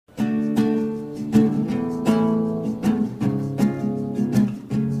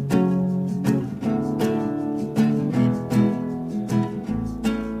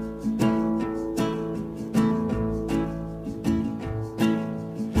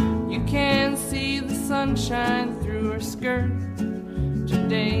You can see the sunshine through her skirt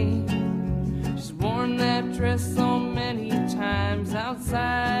today. She's worn that dress so many times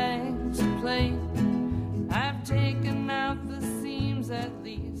outside to play. I've taken out the seams at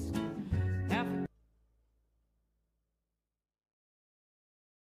least.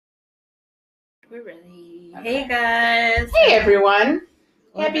 We're ready. Okay. Hey guys. Hey everyone.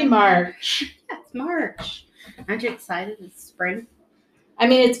 Happy March. Yeah, it's March. Aren't you excited? It's spring. I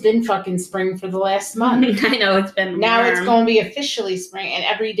mean, it's been fucking spring for the last month. I know, it's been now warm. It's going to be officially spring, and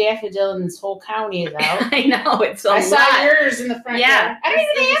every daffodil in this whole county is out. I know, it's I saw yours in the front yard. I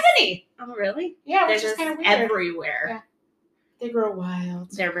don't even have any. Oh, really? Yeah, they're which is kind of weird. Everywhere. Yeah. They grow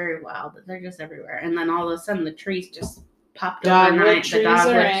wild. They're very wild. They're just everywhere. And then all of a sudden, the trees just popped Dogwood overnight. trees the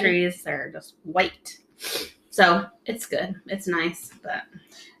dogwood trees are just white. So it's good. It's nice, but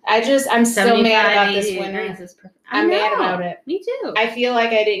I'm still mad about this winter. I'm mad about it. Me too. I feel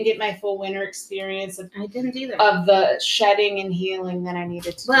like I didn't get my full winter experience I didn't either. Of the shedding and healing that I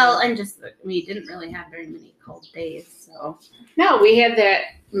needed to do. And just we didn't really have very many cold days, so no, we had that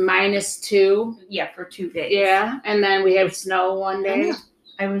 -2. Yeah, for 2 days. Yeah, and then we had snow one day.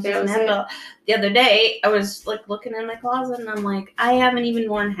 I was the other day. I was like looking in my closet, and I'm like, I haven't even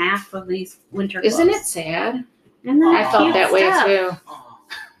worn half of these winter clothes. Isn't it sad? And I felt that way too.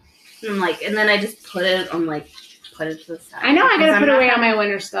 And I'm like, and then I just put it to the side. I know I gotta put away all my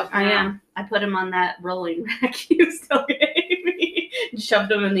winter stuff. I am. I put them on that rolling rack you still gave me. And shoved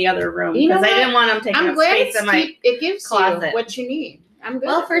them in the other room because I didn't want them taking up space in my it gives closet. You what you need. I'm good.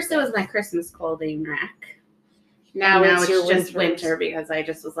 Well, first it was my Christmas clothing rack. Now it's just winter because I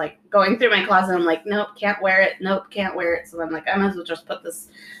just was like going through my closet. I'm like, nope, can't wear it. Nope, can't wear it. So I'm like, I might as well just put this.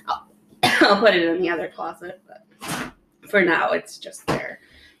 I'll put it in the other closet. But for now, it's just there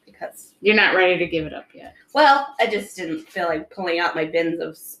because you're not ready to give it up yet. Well, I just didn't feel like pulling out my bins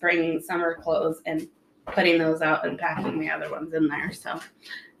of spring, summer clothes and putting those out and packing the other ones in there. So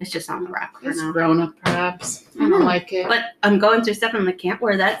it's just on the rack for now. Grown up, perhaps. I don't like it. But I'm going through stuff and I can't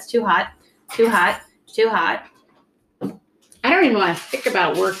wear that. It's too hot. Too hot. Too hot. I don't even want to think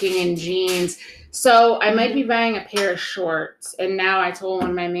about working in jeans. So I might be buying a pair of shorts. And now I told one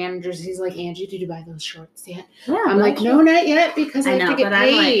of my managers, he's like, Angie, did you buy those shorts yet? Yeah. I'm like, no, not yet, because I have to get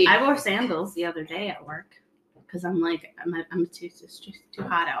paid. I wore sandals the other day at work because I'm like, I'm too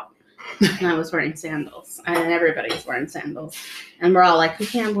hot out. And I was wearing sandals. And everybody's wearing sandals. And we're all like, we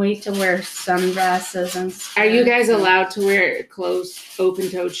can't wait to wear sundresses and stuff. Are you guys allowed to wear closed,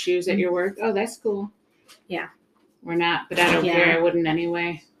 open-toed shoes at your work? Oh, that's cool. Yeah. We're not, but I don't care. I wouldn't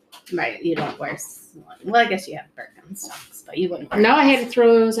anyway. Right, you don't wear. Well, I guess you have Birkenstocks, but you wouldn't wear. No, I had to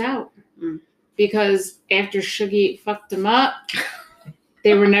throw those out because after Shuggy fucked them up,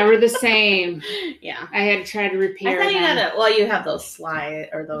 they were never the same. Yeah, I had to try to repair them. You have those slide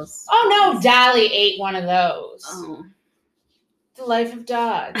or those. Oh no, Dolly ate one of those. Oh, the life of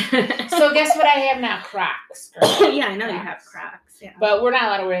dog. So guess what I have now? Crocs. Yeah, I know you have Crocs. Yeah, but we're not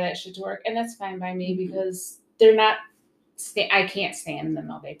allowed to wear that shit to work, and that's fine by me because they're not. I can't stand in them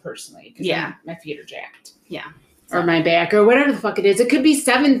all day personally. Yeah. My feet are jacked. Yeah. Or my back or whatever the fuck it is. It could be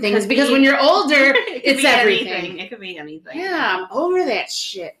 7 things because when you're older, it's everything. It could be anything. Yeah, I'm over that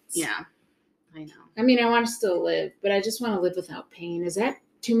shit. Yeah. I know. I mean, I want to still live, but I just want to live without pain. Is that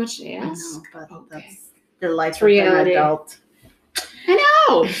too much to ask? I know, but that's the life of an adult. I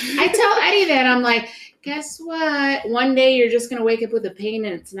know. I tell Eddie that. I'm like, guess what? One day you're just going to wake up with a pain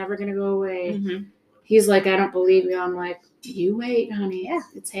and it's never going to go away. Mm-hmm. He's like, I don't believe you. I'm like, you wait, honey. Yeah,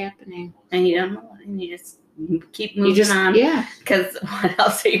 it's happening. And you don't know. And you just keep moving on. Yeah. Because what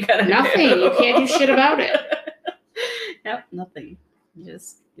else are you going to do? Nothing. You can't do shit about it. Yep, nothing.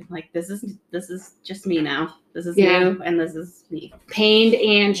 Just like, this is just me now. This is you and this is me. Pained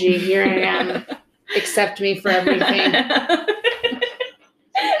Angie. Here I am. Accept me for everything.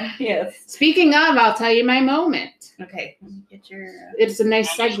 Yes. Speaking of, I'll tell you my moment. Okay. Let me get your... It's a nice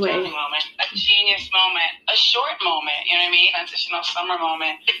segue. Moment, a genius moment, a short moment, you know what I mean? Transitional summer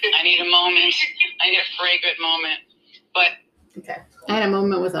moment. I need a moment. I need a fragrant moment. But... Okay. I had a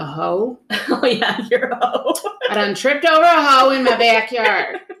moment with a hoe. Oh, yeah, you're a hoe. I done tripped over a hoe in my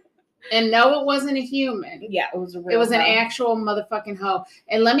backyard. And no, it wasn't a human. Yeah, it was a real It was hoe. an actual motherfucking hoe.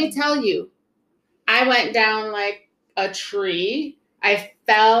 And let me tell you, I went down like a tree. I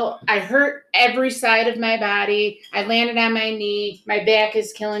fell. I hurt every side of my body. I landed on my knee. My back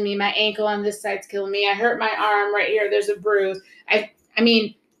is killing me. My ankle on this side's killing me. I hurt my arm right here. There's a bruise. I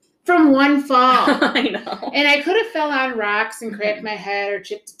mean, from one fall. I know. And I could have fell on rocks and cracked my head or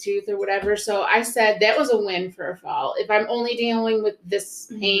chipped a tooth or whatever. So I said that was a win for a fall. If I'm only dealing with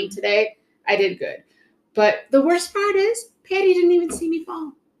this pain today, I did good. But the worst part is Patty didn't even see me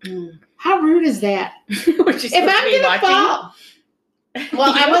fall. How rude is that? If I'm If I'm gonna fall,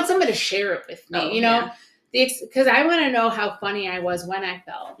 well, I want somebody to share it with me. Oh, you know, because I want to know how funny I was when I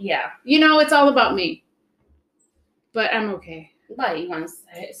fell. Yeah. You know, it's all about me. But I'm okay. Why, you want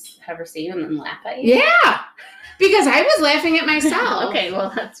to have her see you and then laugh at you? Yeah, because I was laughing at myself. Okay,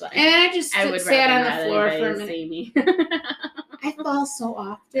 well, that's fine. And I just I would sat on rather the floor not for a anybody minute. see me. I fall so I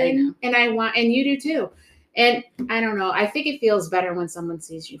often, know. and you do too. And I don't know. I think it feels better when someone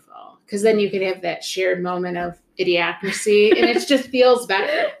sees you fall, because then you can have that shared moment of idiocracy, and it just feels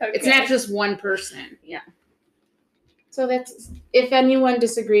better. It's Okay. not just one person. Yeah. So that's, if anyone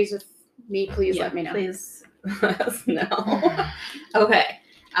disagrees with me, please let me know. Please let us know. Okay.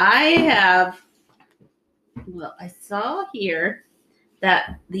 I saw here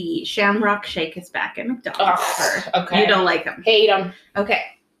that the Shamrock Shake is back at McDonald's. Okay. You don't like them. Hate them. Okay.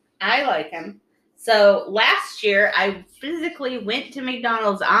 I like them. So last year, I physically went to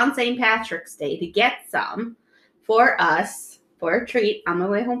McDonald's on St. Patrick's Day to get some for us for a treat on my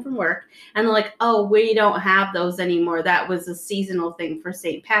way home from work. And they're like, oh, we don't have those anymore. That was a seasonal thing for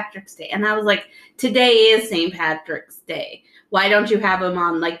St. Patrick's Day. And I was like, today is St. Patrick's Day. Why don't you have them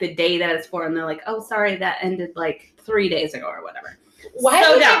on like the day that it's for? And they're like, oh, sorry, that ended like 3 days ago or whatever. Why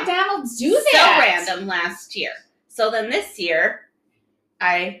So did dumb. McDonald's do So that? random last year. So then this year,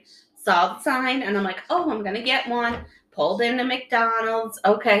 I saw the sign and I'm like, oh, I'm going to get one. Pulled into McDonald's.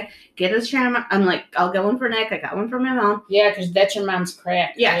 Okay, get a shawarma. I'm like, I'll get one for Nick. I got one for my mom. Yeah, because that's your mom's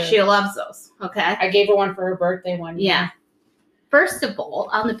crack. Yeah, too. she loves those. Okay. I gave her one for her birthday one year. Yeah. First of all,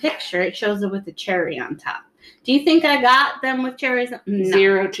 on the picture, it shows it with the cherry on top. Do you think I got them with cherries? No.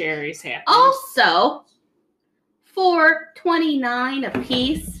 0 cherries happened. Also, $4.29 a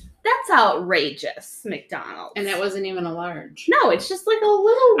piece. That's outrageous, McDonald's. And that wasn't even a large. No, it's just like a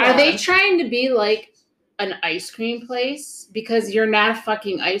little one. Are they trying to be like an ice cream place? Because you're not a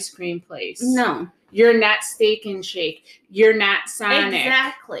fucking ice cream place. No. You're not Steak and Shake. You're not Sonic.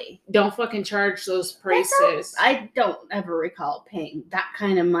 Exactly. Don't fucking charge those That's prices. I don't ever recall paying that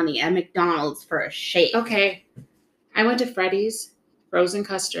kind of money at McDonald's for a shake. Okay. I went to Freddy's frozen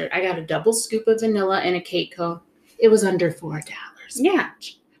custard. I got a double scoop of vanilla and a cake cone. It was under $4. Yeah.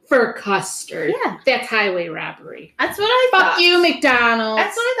 For custard. Yeah. That's highway robbery. That's what I Fuck thought. you, McDonald's.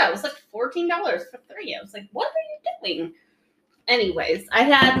 That's what I thought. It was like $14 for 3. I was like, what are you doing? Anyways, I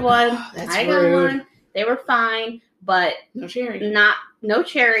had one. That's I got rude. one. They were fine, but No cherry. no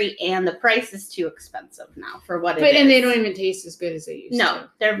cherry, and the price is too expensive now for what it But is. and they don't even taste as good as they used to. No,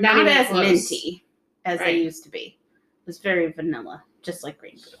 they're Not not even as close. minty as they Right. used to be. It was very vanilla, just like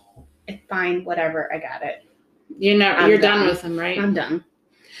green food. It's fine, whatever. I got it. You're I'm done done. with them, right? I'm done.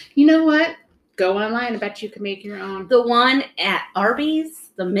 You know what? Go online. I bet you can make your own. The one at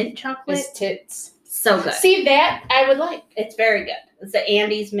Arby's, the mint chocolate, It's tits. so good. See, that I would like. It's very good. It's the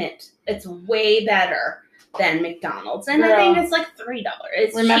Andy's mint. It's way better than McDonald's, and I Girl. think it's like $3.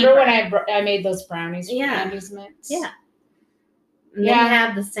 It's Remember cheaper. when I made those brownies for Yeah. Andy's Mints? Yeah. And Yeah. They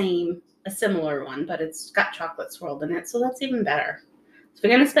have a similar one, but it's got chocolate swirled in it, so that's even better. So if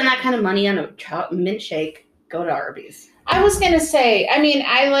you're gonna spend that kind of money on a mint shake, go to Arby's. I was gonna say, I mean,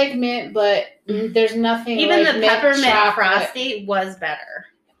 I like mint, but there's nothing Even like the mint peppermint chocolate. frosty was better.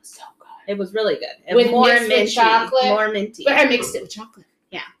 It was so good. It was really good. It With was more mixed with minty. chocolate? More minty. But I mixed it with chocolate.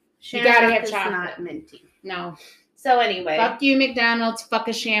 You gotta Shamrock have is chocolate. not minty. No. So anyway, Fuck you, McDonald's. Fuck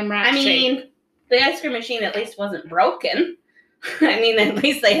a Shamrock I mean, Shake. the ice cream machine at least wasn't broken. I mean, at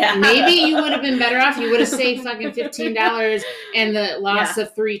least they have. Maybe you would have been better off. You would have saved fucking $15 and the loss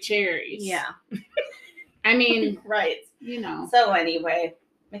of 3 cherries. Yeah. I mean, Right. you know. So anyway,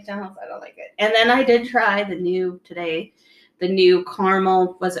 McDonald's, I don't like it. And then I did try the new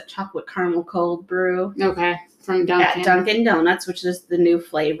caramel, was it chocolate caramel cold brew Okay. From Dunkin'. at Dunkin' Donuts, which is the new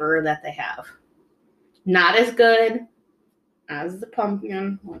flavor that they have. Not as good as the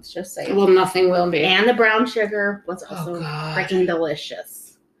pumpkin, let's just say. Well, nothing will be. And the brown sugar was also God. freaking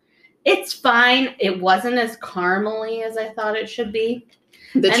delicious. It's fine. It wasn't as caramely as I thought it should be.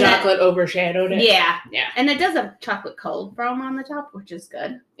 The and chocolate overshadowed it. Yeah. Yeah. And it does have chocolate cold foam on the top, which is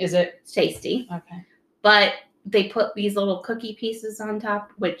good. Is it? It's tasty. Okay. But they put these little cookie pieces on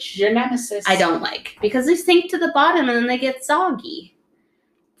top, which Your nemesis. I don't like because they sink to the bottom and then they get soggy.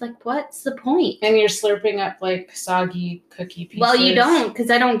 It's like, what's the point? And you're slurping up like soggy cookie pieces. Well, you don't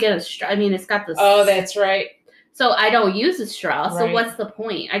because I don't get a straw. I mean, it's got this. Oh, that's right. So I don't use a straw. So Right. what's the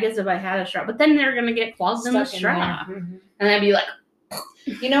point? I guess if I had a straw, but then they're gonna get clogged in the Stuck in straw, there. Mhm. and I'd be like,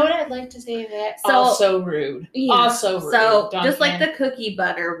 You know what I'd like to say? That So- also rude. yeah. Also rude. So just like Dunkin'. the cookie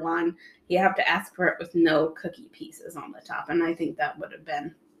butter one, you have to ask for it with no cookie pieces on the top, and I think that would have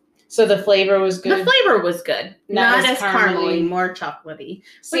been So the flavor was The good. flavor was good. Not Not as as caramely, caramely. more chocolatey.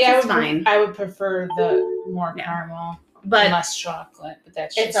 See, which I is would, fine. I would prefer the more Yeah. caramel and But less chocolate, but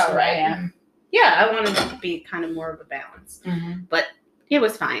that's it's just all who I right. am. yeah, I wanted it to be kind of more of a balance. Mhm. But it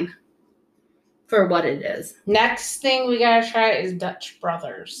was fine for what it is. Next thing we gotta try is Dutch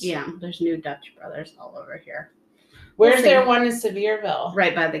Brothers. Yeah, there's new Dutch Brothers all over here. Where's We'll there see. one in Sevierville?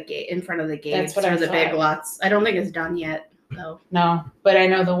 Right by the gate, in front of the gate. That's what I the Big thought. Lots. I don't think it's done yet, though. No, but I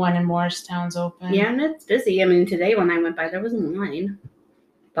know the one in Morristown's open. Yeah, and it's busy. I mean, today when I went by, there was a line.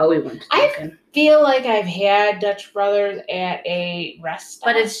 But we went to I've- Dunkin'. Feel like I've had Dutch Brothers at a restaurant.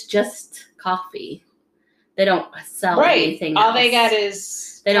 But it's just coffee. They don't sell right. anything All else. they got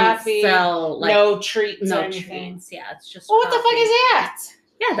is They coffee, don't sell like no treats no or anything. treats. Yeah, it's just Well, what the coffee. fuck is that?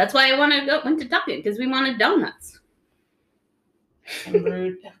 Yeah, that's why I went to Dunkin' because we wanted donuts. And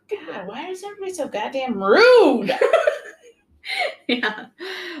rude. Oh, God, why is everybody so goddamn rude? Yeah.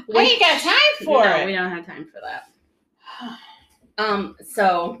 I ain't got time for no, it. we don't have time for that.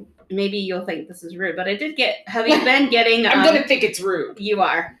 So maybe you'll think this is rude, but I did get. Have you been getting? I'm gonna think it's rude. You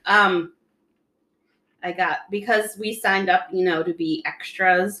are. I got because we signed up, to be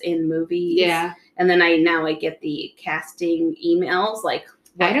extras in movies. Yeah, And then I get the casting emails, like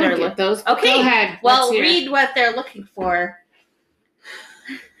what I don't they're get looking. those. Okay, Go ahead. Well, Let's hear it. read what they're looking for.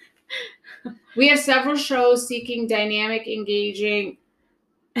 We have several shows seeking dynamic, engaging,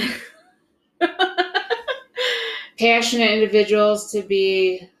 passionate individuals to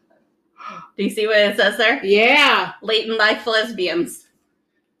be. Do you see what it says there? Yeah, Late in life lesbians.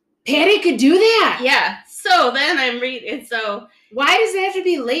 Patty could do that. Yeah. So then I'm reading. So Why does it have to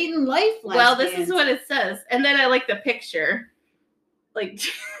be late in life? well, this lesbians? is what it says, and then I like the picture, like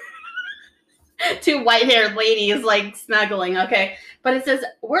two white-haired ladies like snuggling. Okay, but it says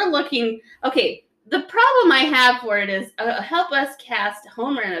we're looking. Okay, the problem I have for it is help us cast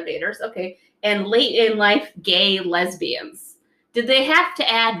home renovators. Okay, and late in life gay lesbians. Did they have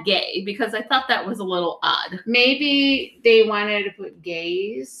to add gay? Because I thought that was a little odd. Maybe they wanted to put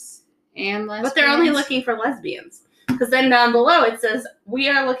gays and lesbians. But they're only looking for lesbians. Because then down below it says, we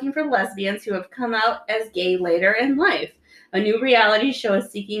are looking for lesbians who have come out as gay later in life. A new reality show is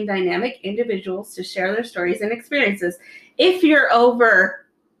seeking dynamic individuals to share their stories and experiences. If you're over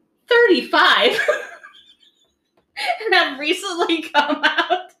 35 and have recently come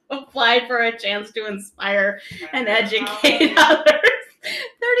out, apply for a chance to inspire and educate others.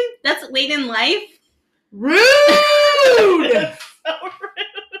 30, that's late in life. rude. That's so rude.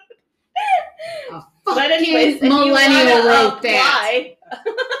 But But anyways, if you millennial wanna wrote that. apply-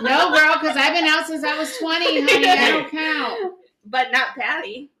 No, girl, because I've been out since I was 20, honey. I don't count. But not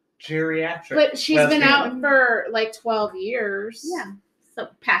Patty. Geriatric. But she's been lesbian. out for like 12 years. Yeah. So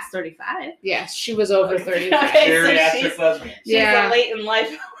past 35. Yes, she was over 35. Okay, so Geriatric she's- lesbian. She's Yeah. a late in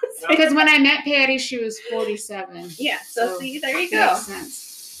life. Because when I met Patty, she was 47. Yeah, so see, there you go. Makes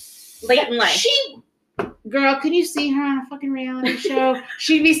sense. Late in life. She, girl, can you see her on a fucking reality show?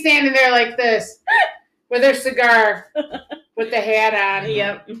 She'd be standing there like this with her cigar with the hat on.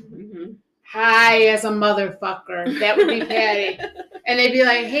 Yep. Mhm. High as a motherfucker. That would be Patty. And they'd be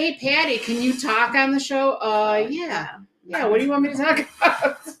like, hey, Patty, can you talk on the show? Yeah. Yeah, what do you want me to talk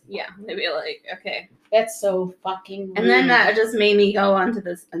about? Yeah, they'd be like, okay. That's so fucking rude. And then that just made me go on to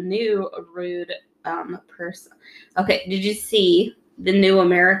this a new rude person. Okay, did you see the new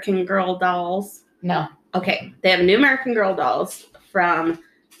American Girl dolls? No. Okay, they have new American Girl dolls from,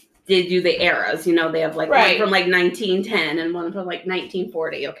 they do the eras, they have like Right. one from like 1910 and one from like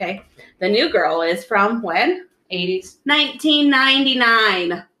 1940, okay? The new girl is from when? 80s.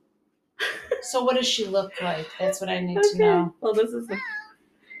 1999. So what does she look like? That's what I need to know. Well, this is,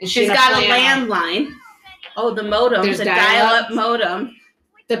 Is she she's in got a plan? landline. Oh, the modem, There's the dial-up? dial-up modem.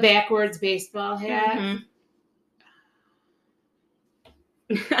 The backwards baseball hat. Mhm.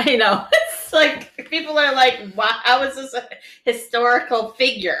 I know. It's like people are like, wow, how is this a historical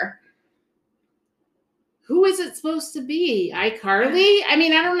figure? Who is it supposed to be? iCarly? I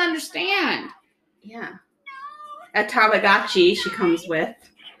mean, I don't understand. Yeah. A Tamagotchi she comes with.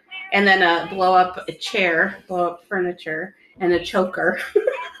 And then a blow up furniture, and a choker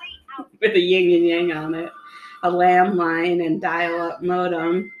with a yin and yang on it. A landline and dial up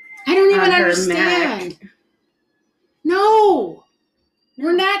modem. I don't even On her understand. No.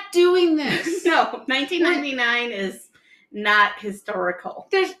 We're not doing this. No, 1999 is not historical.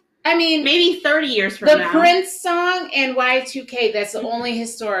 I mean, Maybe 30 years from the now. Prince song and Y2K, that's the only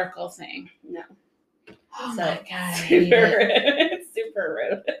historical thing. No. Oh So, my God. I hate Super it. rude. Super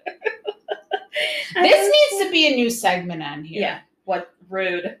rude. This needs to be a new segment on here. Yeah. What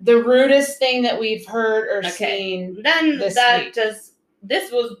rude. The rudest thing that we've heard or Okay. seen. Then This that week. just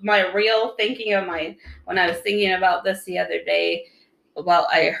this was my real thinking of mine when I was thinking about this the other day. Well,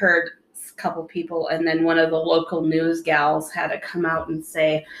 I heard a couple people, and then one of the local news gals had to come out and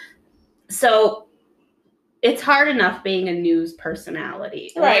say, so it's hard enough being a news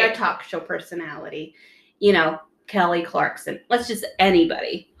personality or a talk show personality, you know, Kelly Clarkson, let's just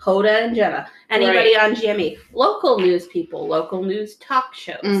anybody, Hoda and Jenna, anybody on GME, local news people, local news talk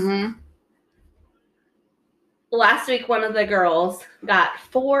shows. Mm-hmm. Last week, one of the girls got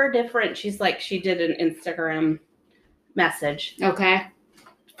 4 different, she did an Instagram message. Okay.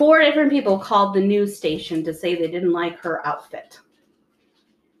 4 different people called the news station to say they didn't like her outfit.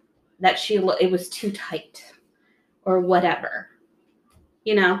 That it was too tight or whatever.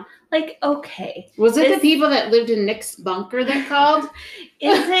 You know, like, okay. Was it the people that lived in Nick's bunker that called?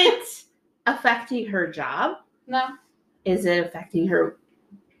 Is it affecting her job? No. Is it affecting her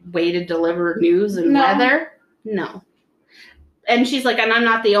way to deliver news and weather? No. And she's like, and I'm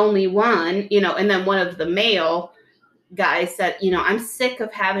not the only one, you know, and then one of the male guys said, you know, I'm sick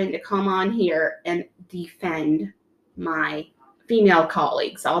of having to come on here and defend my female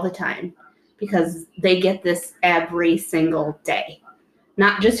colleagues all the time because they get this every single day.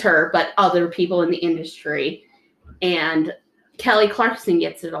 Not just her, but other people in the industry. And Kelly Clarkson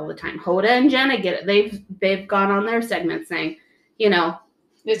gets it all the time. Hoda and Jenna get it. They've gone on their segment saying, you know,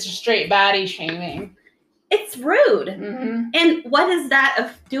 it's a straight body shaming. It's rude. Mm-hmm. And what is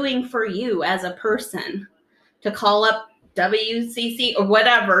that doing for you as a person to call up WCC or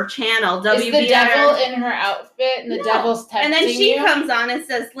whatever channel? Is the devil in her outfit and the devil's texting you? And then she comes on and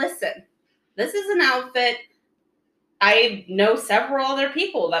says, listen, this is an outfit. I know several other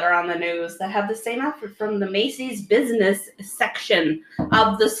people that are on the news that have the same outfit from the Macy's business section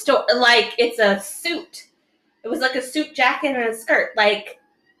of the store. Like, it's a suit. It was like a suit jacket and a skirt. Like,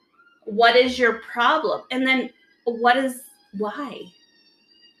 what is your problem? And then why?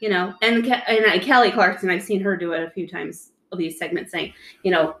 You know, and Kelly Clarkson, I've seen her do it a few times, these segments saying, you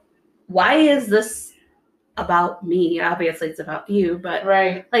know, why is this about me? Obviously it's about you, but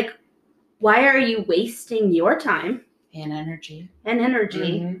like, why are you wasting your time and energy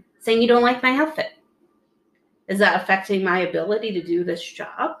saying you don't like my outfit? Is that affecting my ability to do this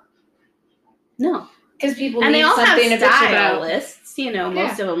job? No. Because people and need they all something have to bitch about. stylists, you know,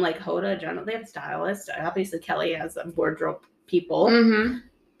 most of them like Hoda, Jenna, they have stylists. Obviously Kelly has a wardrobe people. Mm-hmm.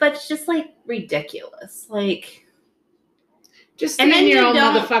 But it's just like ridiculous. Like, just stay in your own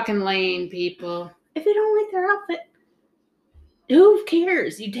motherfucking lane, people. If you don't like their outfit, who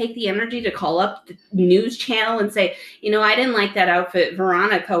cares? You take the energy to call up the news channel and say, you know, I didn't like that outfit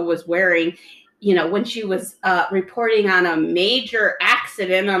Veronica was wearing, you know, when she was reporting on a major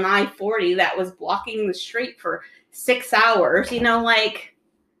accident on I-40 that was blocking the street for 6 hours, you know, like,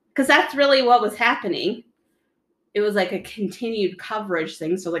 because that's really what was happening. It was like a continued coverage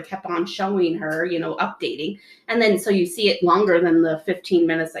thing. So they kept on showing her, you know, updating. And then so you see it longer than the 15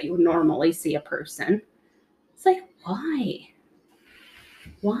 minutes that you would normally see a person. It's like, why?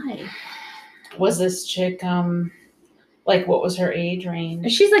 Why? Was this chick, like, what was her age range?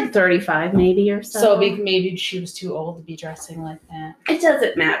 She's like 35 maybe or so. So maybe she was too old to be dressing like that. It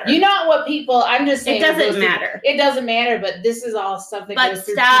doesn't matter. You know what people, I'm just saying. It doesn't matter. It doesn't matter, but this is all stuff that goes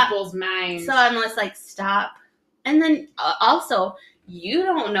through people's minds. So I'm just like, stop. And then also, you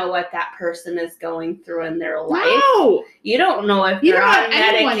don't know what that person is going through in their life. No. You don't know if they're on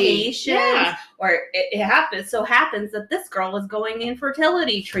medication or it happens that this girl is going in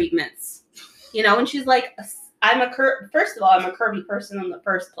fertility treatments. You know, and she's like, first of all, I'm a curvy person in the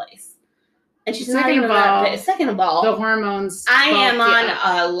first place. And she's not even that big. Second of all, the hormones. I am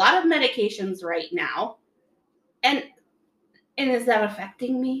on a lot of medications right now. And is that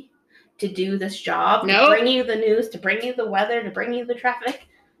affecting me? To do this job, to bring you the news, to bring you the weather, to bring you the traffic.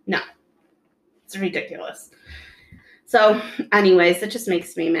 No, it's ridiculous. So anyways, it just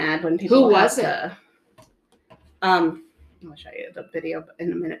makes me mad when people Who was it? I'll show you the video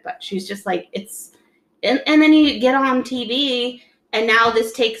in a minute, but she's just like, it's, and then you get on TV and now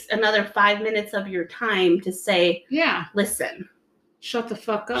this takes another 5 minutes of your time to say, listen, shut the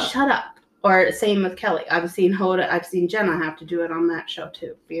fuck up. Shut up. Or same with Kelly. I've seen Hoda, I've seen Jenna have to do it on that show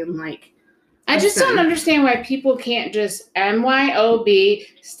too. Being like, I just don't understand why people can't just MYOB,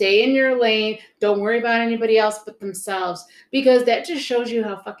 stay in your lane, don't worry about anybody else but themselves. Because that just shows you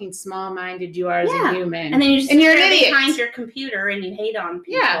how fucking small-minded you are as a human. And then you just you're an idiot behind your computer and you hate on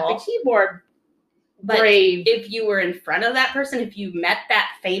people. Yeah, the keyboard. But if you were in front of that person, if you met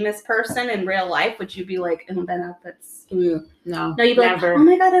that famous person in real life, would you be like, oh, Ben, that's... No, you'd be never. Like, oh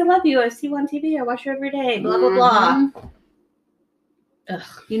my God, I love you. I see you on TV. I watch you every day. Blah, blah, blah. Ugh.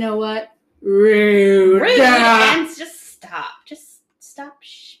 You know what? Rude. And just stop. Just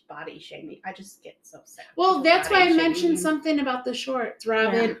body shaming. I just get so sad. Well, People that's why I body mentioned shaming. something about the shorts,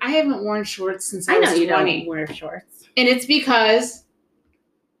 Robin. Yeah. I haven't worn shorts since I I was know you 20. don't wear shorts. And it's because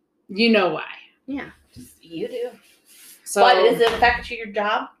you know why. Yeah, just you do. So But does it affect your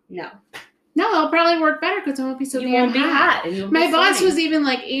job? No. no, I'll probably work better because I won't be so you damn won't be hot. And you won't My be boss sweating. was even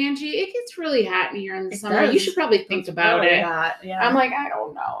like, Angie, it gets really hot in here in the It summer. You does. should probably think It's about really it. hot, yeah. I'm like, I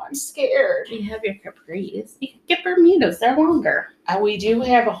don't know. I'm scared. you have your capris. You can get Bermudas. They're longer. We do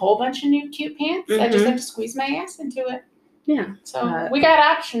have a whole bunch of new cute pants. I just Mhm. have to squeeze my ass into it. Yeah. So we got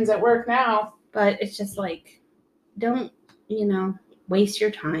options at work now. But it's just like, don't, waste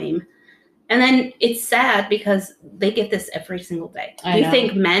your time. And then it's sad because they get this every single day. I You know.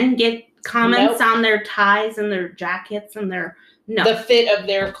 think men get comments on their ties and their jackets and their no, The fit of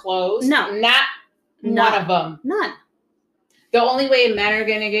their clothes. No. Not No. one of them. none. The only way men are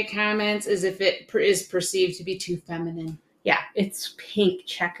going to get comments is if it is perceived to be too feminine. Yeah, it's pink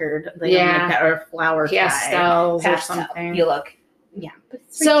checkered. They Yeah. don't like that, or flower Pastels tie. or Pastel. something. You look, yeah, but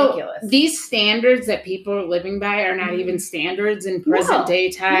it's So ridiculous. these standards that people are living by are not even standards in present day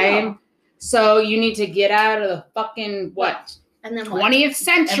time. no. So you need to get out of the fucking And then what? 20th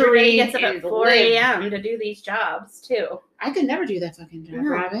century. Everybody gets up at and 4 live. a.m. to do these jobs too. I could never do that fucking job, No.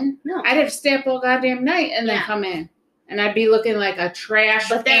 Robin. No, I'd have to stay up all goddamn night and then Yeah. come in. And I'd be looking like a trash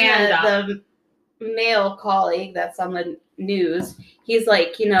but then panda. the male colleague that's on the news, he's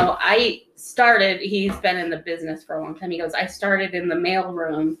like, he's been in the business for a long time. He goes, I started in the mail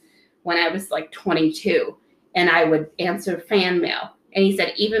room when I was like 22 and I would answer fan mail. And he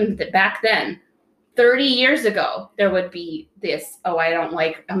said, even back then, 30 years ago, there would be this, I don't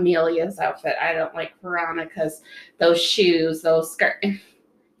like Amelia's outfit. I don't like Veronica's, those shoes, those skirts.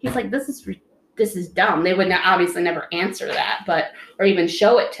 He's like, this is dumb. They would obviously never answer that, or even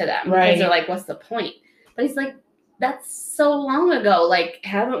show it to them. Right. Because they're like, what's the point? But he's like, that's so long ago. Like,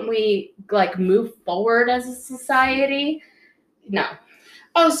 haven't we moved forward as a society? No.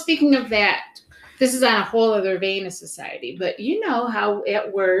 Oh, speaking of that, this is on a whole other vein of society, but you know how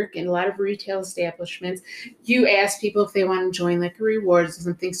at work and a lot of retail establishments, you ask people if they want to join like a rewards or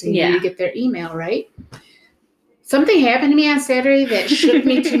something, so you Yeah. need to get their email, right? Something happened to me on Saturday that shook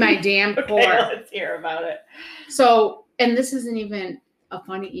me to my damn core. Okay, let's hear about it. So, and this isn't even a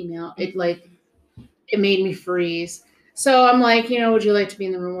funny email. It made me freeze. So I'm like, would you like to be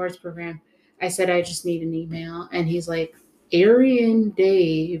in the rewards program? I said, I just need an email. And he's like,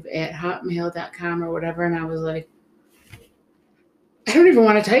 ArianDave@hotmail.com or whatever. And I was like, I don't even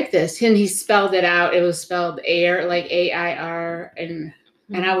want to type this. And he spelled it out. It was spelled air, like AIR. And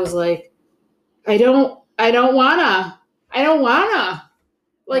I was like, I don't wanna.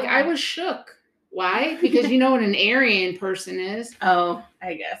 Like, I was shook. Why? Because you know what an Aryan person is. Oh,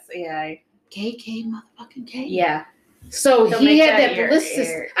 I guess. Yeah. KK motherfucking K. Yeah. So Don't he make had that that your- belief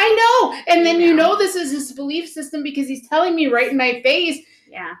system. your I know. And then email. this is his belief system because he's telling me right in my face.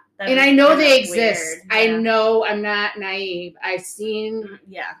 Yeah. And I know they kinda exist. weird. I Yeah. know I'm not naive. I've seen,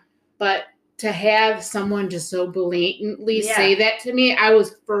 Yeah. but to have someone just so blatantly Yeah. say that to me, I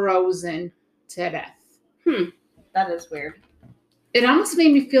was frozen to death. That is weird. It almost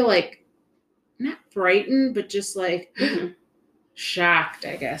made me feel like, not frightened, but just like Mhm. shocked,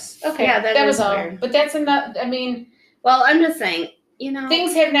 I guess. Okay, Yeah, that was is all. weird. But that's enough. I mean, Well, I'm just saying,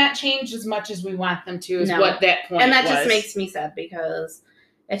 things have not changed as much as we want them to, is No. what that point and that was. just makes me sad because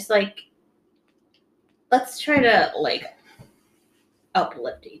it's like, let's try to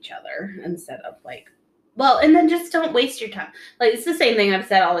uplift each other instead of and then just don't waste your time. Like, it's the same thing I've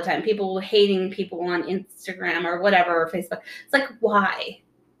said all the time. People hating people on Instagram or whatever, or Facebook. It's like, why?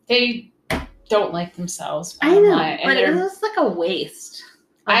 They don't like themselves. I know, And but they're- it's like a waste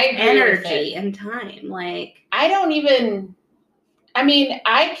of I agree with energy it. and time. Like, I don't even,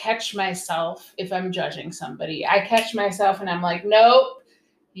 I catch myself if I'm judging somebody. I catch myself and I'm like, nope,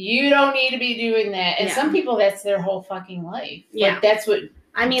 you don't need to be doing that. And Yeah. some people, that's their whole fucking life. Yeah. Like, that's what,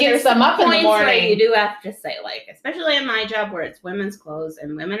 I mean, Gets there's them some up in the points where morning. you do have to say, especially in my job where it's women's clothes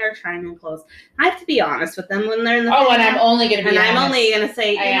and women are trying on clothes. I have to be honest with them when they're in the and program. I'm only going to be And I'm honest. only going to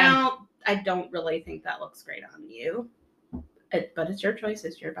say, I am. I don't really think that looks great on you. But it's your choice.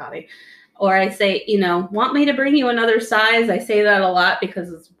 It's your body. Or I say, want me to bring you another size? I say that a lot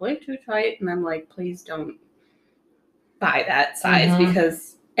because it's way too tight. And I'm like, please don't buy that size Mhm.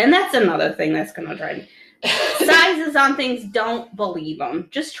 because, and that's another thing that's going to drive me. Sizes on things, don't believe them.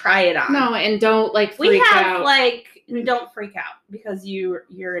 Just try it on. No, and don't freak We have out. and don't freak out because you're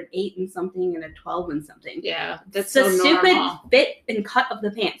an 8 and something and a 12 and something. Yeah, that's It's so the stupid normal. fit and cut of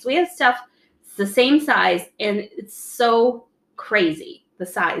the pants. We have stuff it's the same size and it's so crazy, the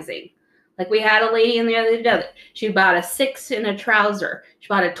sizing. Like we had a lady in the other day. She bought a 6 in a trouser. She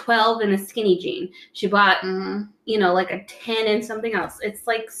bought a 12 in a skinny jean. She bought, like a 10 in something else. It's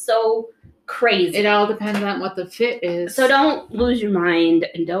like so crazy. It all depends on what the fit is. So don't lose your mind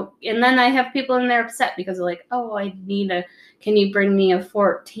and then I have people in there upset because they're like, oh, can you bring me a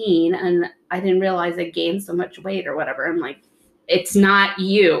 14? And I didn't realize I gained so much weight or whatever. I'm like, it's not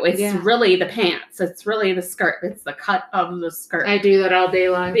you. It's really the pants. It's really the skirt. It's the cut of the skirt. I do that all day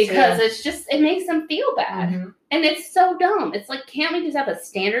long. Because it makes them feel bad. Mm-hmm. And it's so dumb. It's like, can't we just have a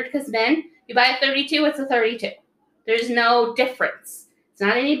standard? Because men, you buy a 32, it's a 32. There's no difference. It's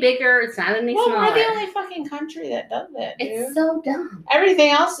not any bigger. It's not any smaller. We're the only fucking country that does that, dude. It's so dumb. Everything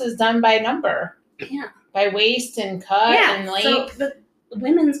else is done by number. Yeah. By waist and cut and length. So the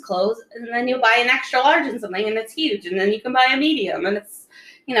women's clothes, and then you buy an extra large in something, and it's huge. And then you can buy a medium, and it's,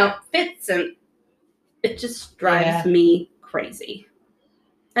 fits. And it just drives me crazy.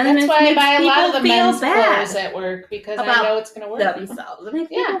 And that's why I buy a lot of the men's clothes at work, because I know it's going to work. Themselves. It makes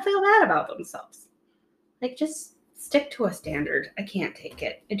people feel bad about themselves. Like, just stick to a standard. I can't take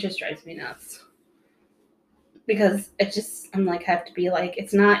it. It just drives me nuts. Because I'm like, have to be like,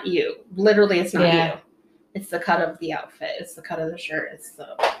 it's not you. Literally, it's not you. It's the cut of the outfit. It's the cut of the shirt. It's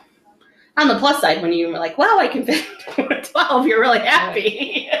the... On the plus side, when you're like, wow, I can fit 12, you're really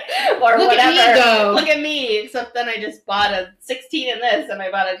happy. Or Look whatever. At me, though. Look at me. Except then I just bought a 16 in this, and I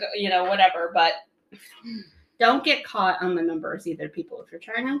bought a, whatever. But don't get caught on the numbers either, people. If you're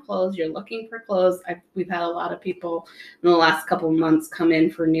trying on clothes, you're looking for clothes. We've had a lot of people in the last couple of months come in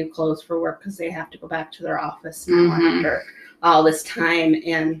for new clothes for work because they have to go back to their office now after all this time.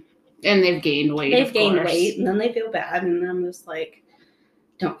 And they've gained weight. They've gained weight, and then they feel bad. And I'm just like,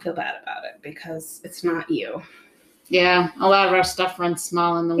 don't feel bad about it because it's not you. Yeah, a lot of our stuff runs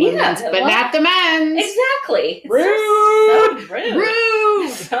small in the women's, but not the men's. Exactly. Rude. So rude.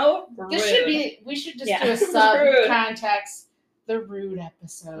 Rude. So rude. We should just do a subcontext, the rude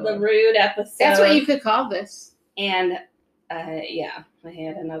episode. The rude episode. That's what you could call this. And I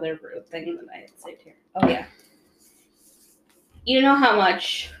had another rude thing that I had saved here. Oh yeah. You know how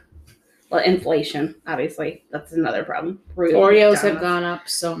much? Well, inflation, obviously, that's another problem. Rude. Oreos have gone up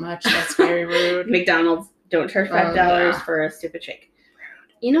so much. That's very rude. McDonald's, don't charge $5 for a stupid shake.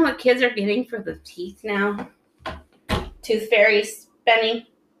 You know what kids are getting for the teeth now? Tooth Fairy spending.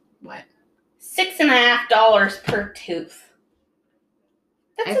 What? $6.50 per tooth.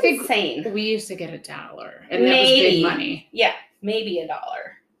 That's insane. We used to get $1, and that was big money. Yeah, maybe $1.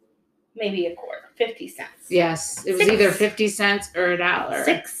 Maybe a quarter, 50 cents. Yes, it was either 50 cents or $1.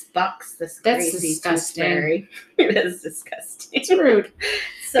 $6. That's disgusting. It is disgusting. It's rude.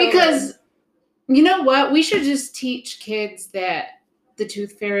 Because you know what? We should just teach kids that the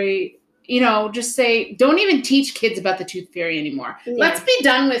Tooth Fairy. Just say, don't even teach kids about the Tooth Fairy anymore. Yeah. Let's be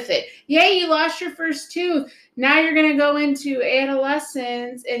done with it. Yay, you lost your first tooth. Now you're going to go into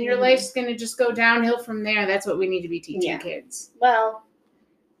adolescence, and your life's going to just go downhill from there. That's what we need to be teaching kids. Well,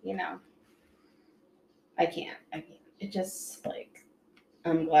 I can't. It just,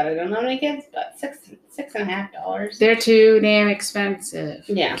 I'm glad I don't know any kids, but $6.50. They're too damn expensive.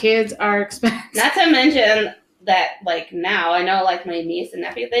 Yeah. Kids are expensive. Not to mention that, now, I know, my niece and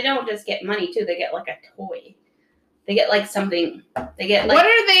nephew, they don't just get money, too. They get, a toy. They get, something. They get, what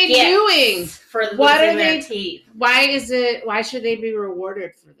are they doing? For losing their teeth. Why should they be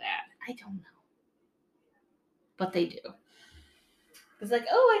rewarded for that? I don't know. But they do. It's like,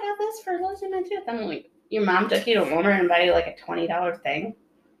 oh, I got this for losing my tooth. I'm like, your mom took you to Walmart and buy you a $20 thing?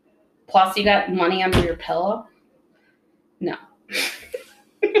 Plus you got money under your pillow? No.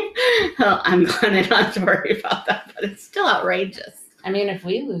 Well, I'm glad I don't have to worry about that, but it's still outrageous. I mean, if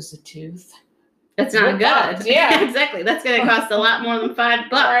we lose a tooth, it's not good. Fucked. Yeah. Exactly. That's going to cost a lot more than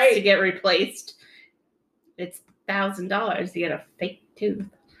 $5 to get replaced. It's $1,000 to get a fake tooth.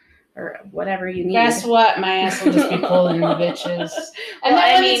 Or whatever you need. Guess what? My ass will just be pulling the bitches. And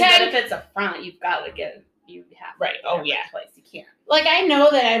but if it's a front, you've got to get you have right. Oh yeah, place you can't. I know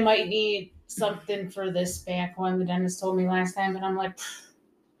that I might need something for this back one. The dentist told me last time, and I'm like,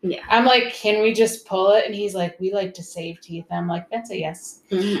 yeah. I'm like, can we just pull it? And he's like, we like to save teeth. I'm like, that's a yes.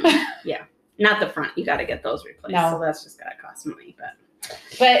 Mm-hmm. Yeah, not the front. You got to get those replaced. No, so that's just got to cost money. But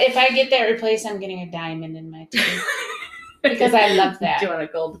if I get that replaced, I'm getting a diamond in my tooth. Because I love that. Do you want a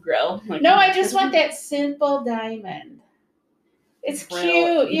gold grill? No, I just want that simple diamond. It's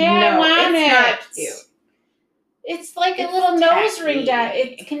cute. Yeah, I want it. Not cute. It's like a little nose ring.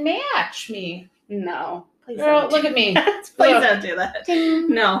 It can match me. No. Please girl, look at me. Please don't do that.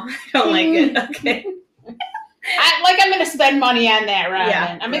 No, I don't like it. Okay. I'm going to spend money on that, Robin.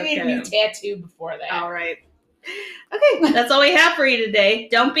 Yeah, I'm going to get a new tattoo before that. All right. Okay, that's all we have for you today.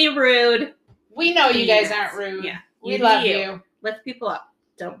 Don't be rude. We know you Be guys nice. aren't rude. Yeah. We You do love you. you. Lift people up.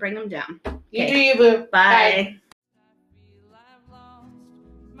 Don't bring them down. You Okay. do you, boo. Bye.